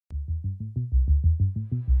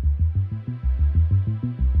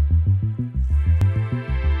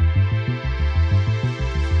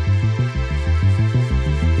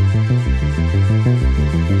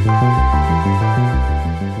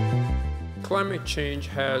climate change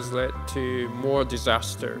has led to more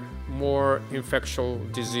disaster, more infectious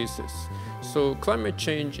diseases. So climate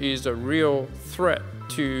change is a real threat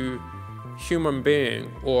to human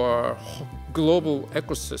being or global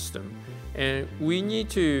ecosystem. And we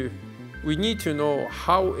need to know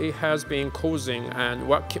how it has been causing and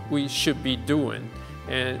what we should be doing.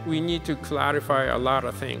 And we need to clarify a lot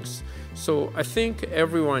of things. So I think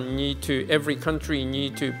every country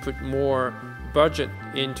need to put more budget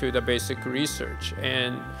into the basic research.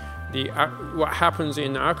 And what happens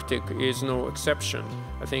in the Arctic is no exception.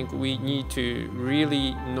 I think we need to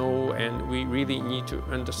really know, and we really need to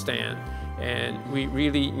understand, and we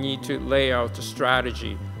really need to lay out a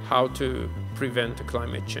strategy how to prevent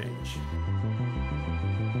climate change.